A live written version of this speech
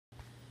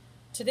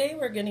Today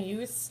we're going to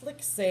use Slick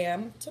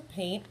Sam to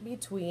paint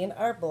between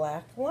our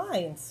black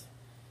lines.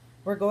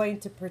 We're going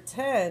to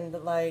pretend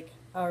like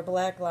our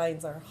black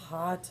lines are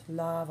hot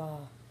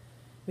lava.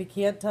 We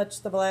can't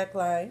touch the black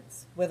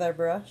lines with our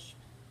brush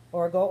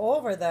or go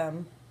over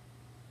them.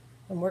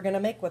 And we're going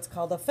to make what's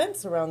called a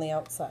fence around the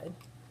outside.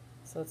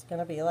 So it's going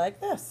to be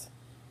like this.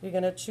 You're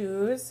going to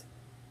choose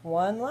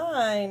one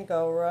line,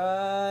 go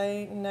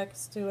right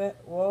next to it.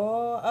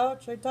 Whoa,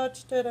 ouch, I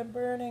touched it, I'm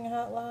burning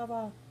hot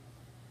lava.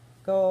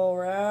 Go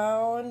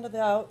around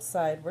the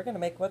outside. We're going to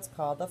make what's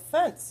called a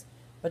fence.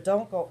 But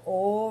don't go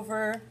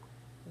over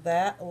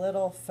that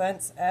little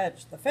fence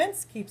edge. The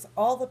fence keeps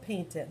all the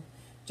paint in,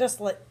 just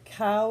like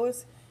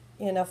cows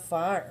in a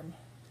farm.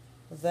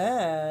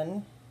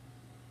 Then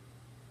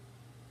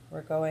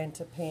we're going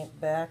to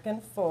paint back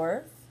and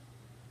forth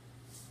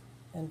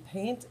and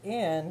paint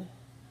in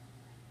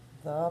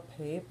the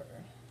paper.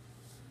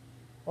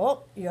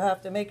 Oh, you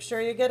have to make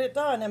sure you get it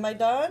done. Am I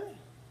done?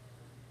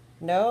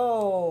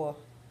 No.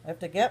 I have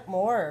to get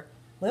more.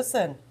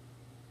 Listen.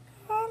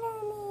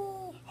 Color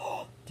me.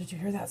 Oh, did you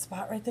hear that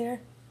spot right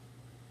there?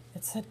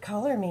 It said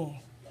color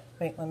me.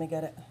 Wait, let me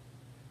get it.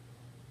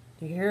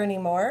 Do you hear any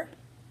more?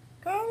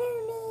 Color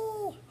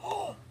me.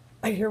 Oh,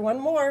 I hear one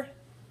more.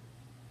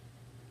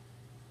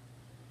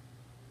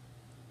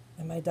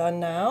 Am I done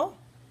now?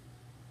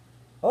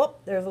 Oh,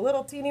 there's a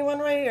little teeny one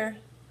right here.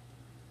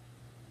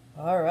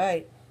 All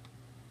right.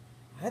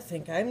 I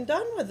think I'm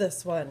done with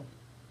this one.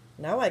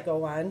 Now I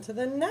go on to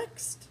the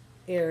next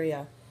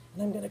area.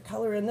 And I'm going to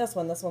color in this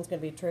one. This one's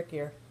going to be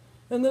trickier.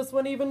 And this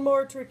one even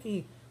more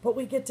tricky. But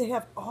we get to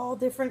have all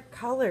different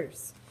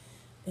colors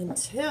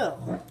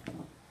until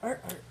our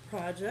art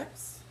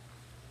projects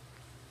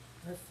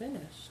are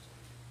finished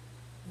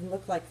and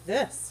look like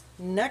this.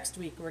 Next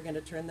week we're going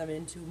to turn them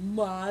into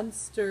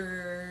monsters.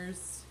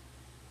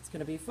 It's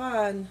going to be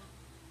fun.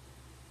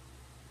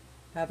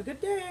 Have a good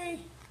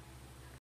day.